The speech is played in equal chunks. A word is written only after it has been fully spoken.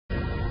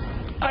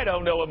I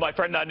don't know if my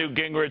friend Newt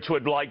Gingrich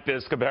would like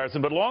this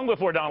comparison, but long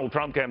before Donald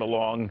Trump came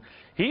along,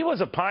 he was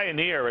a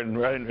pioneer in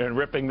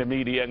ripping the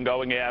media and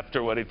going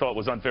after what he thought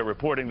was unfair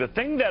reporting. The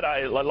thing that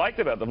I liked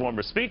about the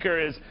former speaker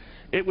is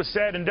it was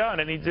said and done,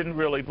 and he didn't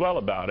really dwell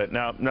about it.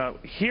 Now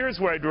here's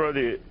where I draw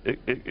the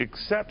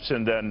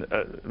exception then,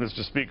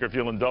 Mr. Speaker, if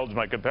you'll indulge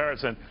my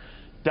comparison.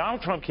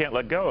 Donald Trump can't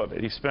let go of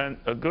it. He spent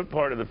a good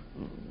part of the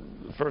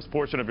first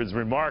portion of his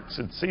remarks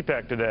at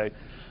CPAC today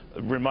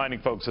reminding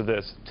folks of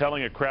this,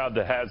 telling a crowd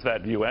that has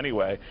that view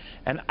anyway.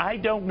 And I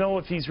don't know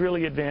if he's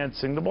really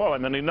advancing the ball. I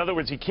mean, in other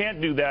words, he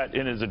can't do that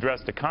in his address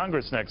to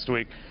Congress next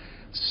week.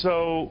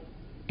 So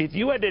if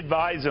you had to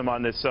advise him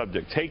on this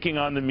subject, taking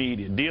on the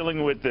media,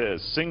 dealing with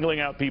this,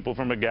 singling out people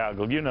from a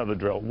gaggle, you know the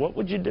drill, what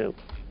would you do?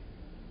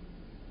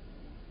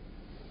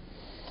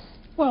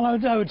 Well,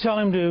 I would tell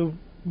him to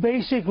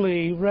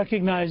basically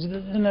recognize,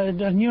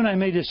 and you and I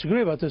may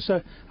disagree about this,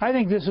 I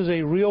think this is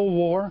a real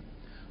war.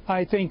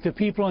 I think the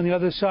people on the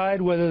other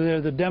side, whether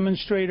they're the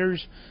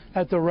demonstrators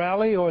at the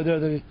rally or they're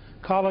the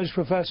college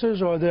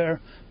professors or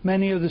they're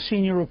many of the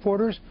senior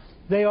reporters,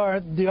 they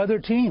are the other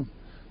team.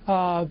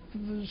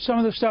 Some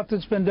of the stuff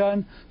that's been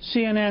done,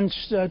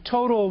 CNN's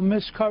total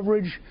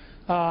miscoverage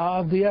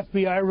of the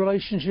FBI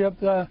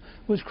relationship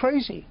was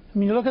crazy. I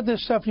mean, you look at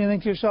this stuff and you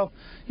think to yourself,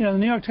 you know, the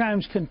New York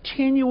Times'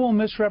 continual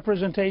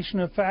misrepresentation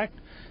of fact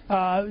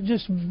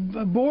just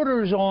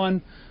borders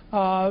on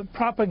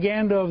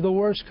propaganda of the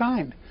worst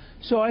kind.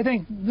 So I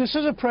think this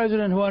is a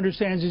president who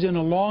understands he's in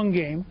a long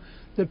game,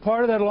 that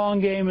part of that long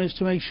game is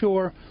to make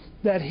sure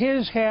that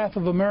his half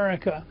of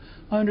America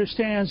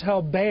understands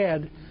how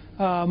bad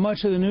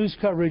much of the news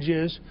coverage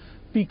is,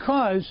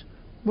 because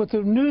what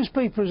the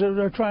newspapers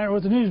are trying,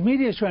 what the news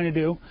media is trying to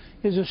do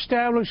is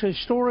establish a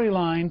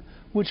storyline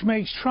which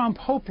makes Trump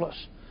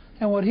hopeless.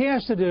 And what he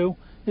has to do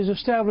is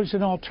establish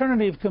an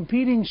alternative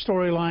competing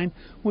storyline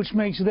which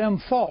makes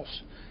them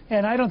false.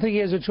 And I don't think he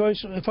has a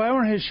choice. If I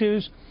were in his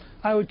shoes,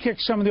 I would kick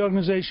some of the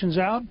organizations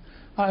out.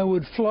 I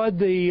would flood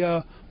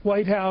the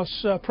White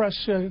House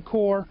press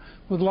corps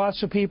with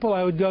lots of people.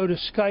 I would go to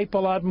Skype a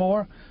lot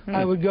more.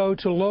 I would go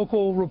to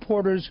local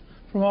reporters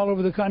from all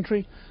over the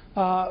country.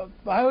 I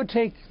would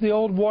take the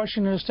old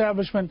Washington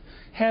establishment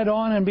head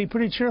on and be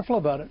pretty cheerful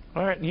about it.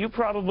 All right, you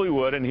probably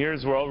would, and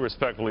here's where I'll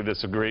respectfully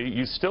disagree.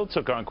 You still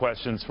took on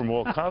questions from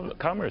all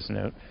comers,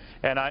 Newt,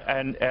 and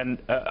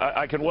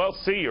I can well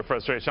see your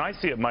frustration. I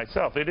see it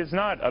myself. It is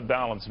not a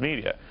balanced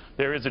media.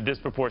 There is a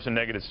disproportionate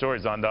negative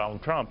stories on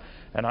Donald Trump,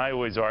 and I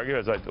always argue,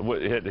 as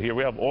here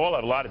we have all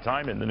a lot of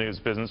time in the news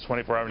business,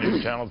 24-hour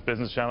news channels,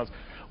 business channels.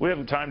 We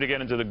have time to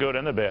get into the good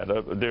and the bad.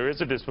 There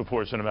is a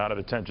disproportionate amount of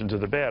attention to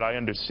the bad. I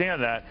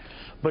understand that.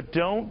 But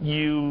don't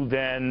you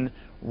then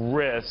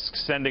risk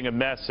sending a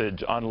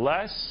message,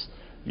 unless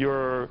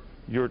your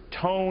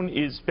tone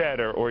is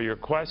better or your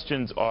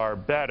questions are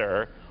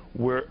better,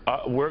 we're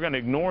going to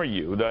ignore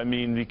you. I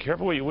mean, be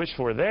careful what you wish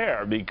for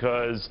there,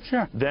 because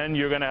then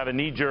you're going to have a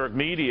knee-jerk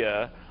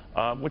media,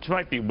 which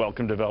might be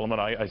welcome development.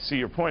 I see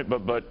your point,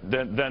 but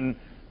then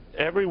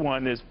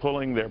everyone is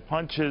pulling their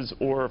punches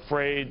or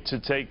afraid to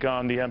take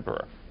on the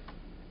emperor.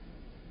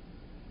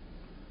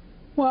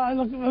 Well,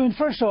 look, I mean,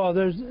 first of all,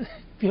 if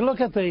you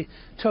look at the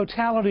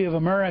totality of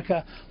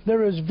America,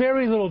 there is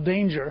very little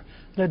danger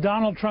that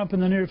Donald Trump in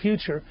the near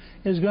future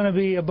is going to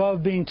be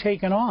above being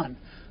taken on.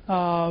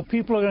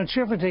 People are going to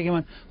cheerfully take him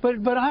on.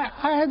 But I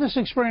had this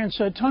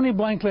experience. Tony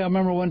Blankley, I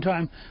remember one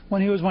time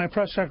when he was my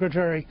press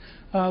secretary,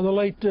 the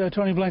late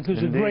Tony Blankley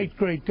was a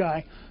great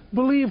guy.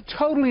 Believed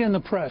totally in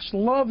the press,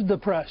 loved the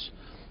press.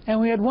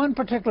 And we had one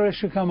particular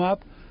issue come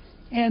up,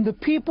 and the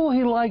people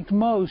he liked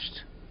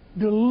most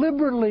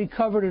deliberately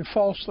covered it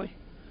falsely.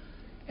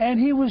 And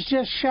he was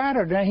just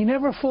shattered. Now, he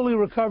never fully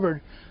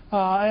recovered,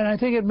 and I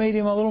think it made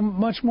him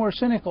much more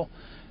cynical.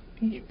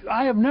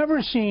 I have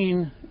never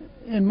seen,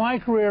 in my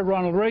career,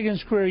 Ronald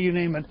Reagan's career, you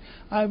name it,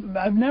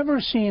 I've never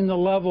seen the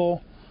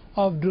level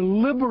of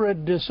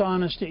deliberate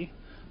dishonesty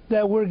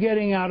that we're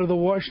getting out of the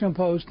Washington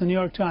Post, the New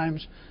York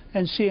Times,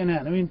 and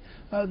CNN. I mean,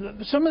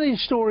 some of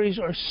these stories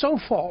are so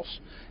false,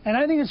 and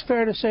I think it's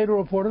fair to say to a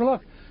reporter,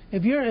 look,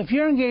 if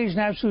you're engaged in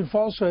absolute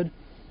falsehood,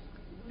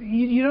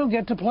 you don't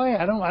get to play.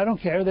 I don't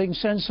care. They can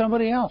send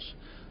somebody else.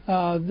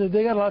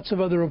 They got lots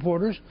of other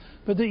reporters,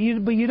 but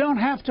you don't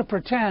have to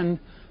pretend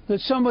that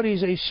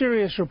somebody's a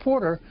serious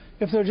reporter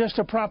if they're just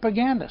a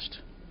propagandist.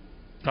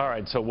 All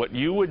right. So what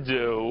you would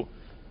do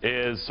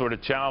is sort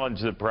of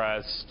challenge the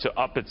press to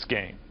up its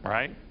game,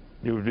 right?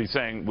 You would be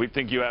saying, we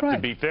think you have to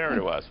be fair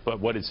to us, but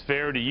what is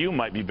fair to you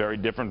might be very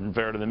different from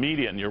fair to the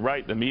media. And you're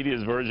right, the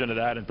media's version of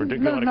that in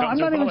particular when it comes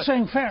to I'm not even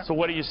saying fair. So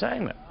what are you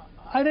saying then?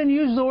 I didn't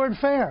use the word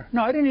fair.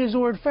 No, I didn't use the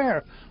word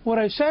fair. What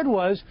I said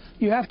was,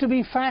 you have to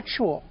be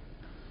factual.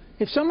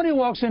 If somebody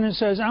walks in and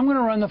says, I'm going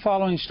to run the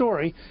following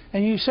story,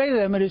 and you say to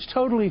them it is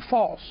totally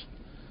false,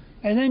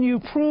 and then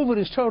you prove it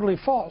is totally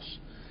false.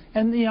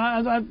 And you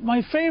know,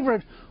 my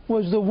favorite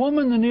was the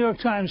woman the New York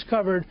Times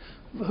covered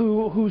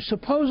who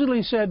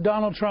supposedly said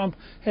Donald Trump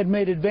had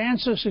made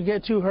advances to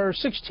get to her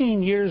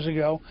 16 years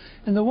ago.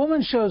 And the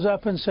woman shows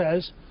up and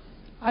says,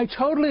 I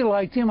totally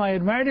liked him. I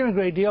admired him a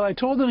great deal. I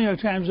told the New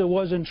York Times it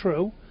wasn't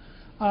true.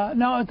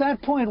 Now, at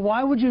that point,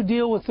 why would you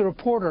deal with the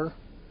reporter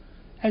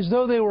as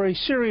though they were a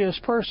serious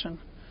person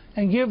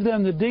and give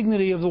them the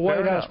dignity of the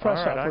White House press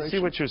operation? I see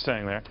what you're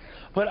saying there.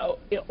 But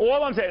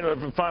all I'm saying,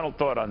 a final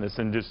thought on this,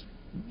 and just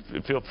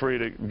feel free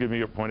to give me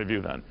your point of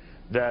view then,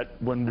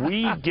 that when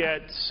we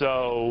get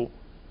so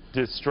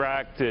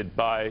distracted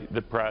by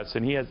the press,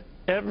 and he has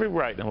every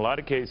right in a lot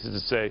of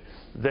cases to say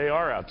they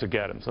are out to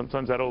get him.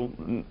 Sometimes that old,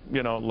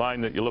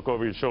 line that you look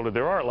over your shoulder,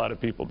 there are a lot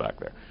of people back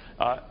there.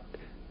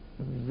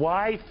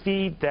 Why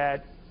feed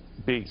that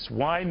beast?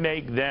 Why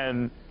make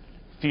them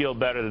feel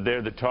better that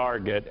they're the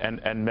target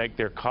and make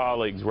their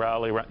colleagues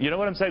rally around? You know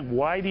what I'm saying?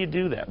 Why do you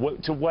do that?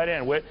 To what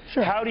end?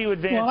 Sure. How do you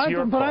advance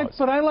your cause?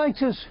 But I liked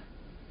his...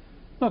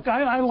 Look,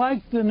 I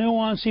like the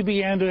nuance he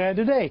began to add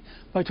today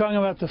by talking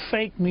about the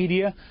fake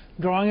media,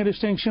 drawing a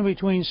distinction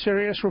between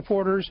serious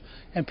reporters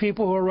and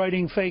people who are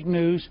writing fake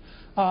news.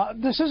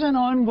 This is an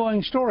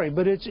ongoing story,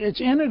 but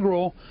it's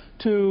integral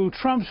to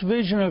Trump's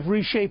vision of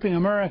reshaping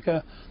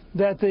America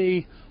that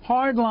the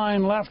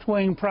hardline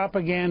left-wing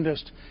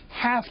propagandists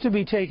have to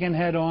be taken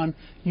head-on.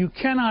 You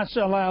cannot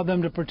allow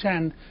them to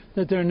pretend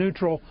that they're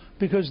neutral,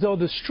 because they'll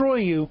destroy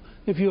you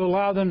if you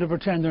allow them to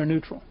pretend they're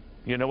neutral.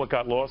 You know what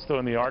got lost, though,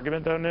 in the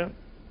argument, though, Newt?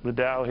 The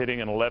Dow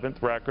hitting an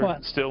 11th record.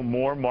 What? Still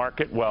more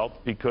market wealth,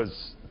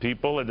 because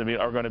people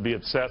are going to be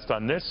obsessed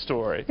on this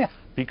story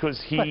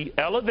because he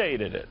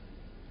elevated it.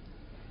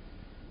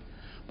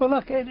 But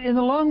look, in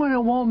the long run,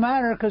 it won't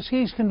matter, because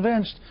he's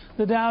convinced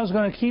the Dow is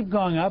going to keep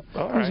going up.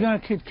 He's going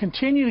to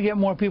continue to get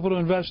more people to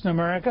invest in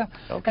America.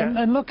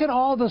 And look at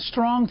all the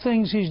strong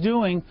things he's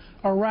doing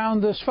around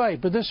this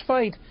fight. But this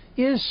fight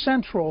is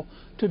central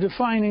to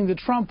defining the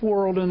Trump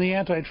world and the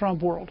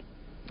anti-Trump world.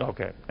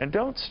 Okay. And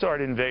don't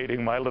start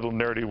invading my little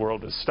nerdy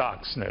world of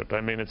stocks, Newt.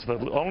 I mean, it's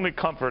the only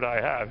comfort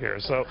I have here.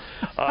 So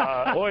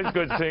always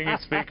good seeing you,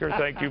 Speaker.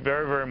 Thank you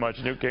very, very much.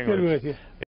 Newt Gingrich. Good with you.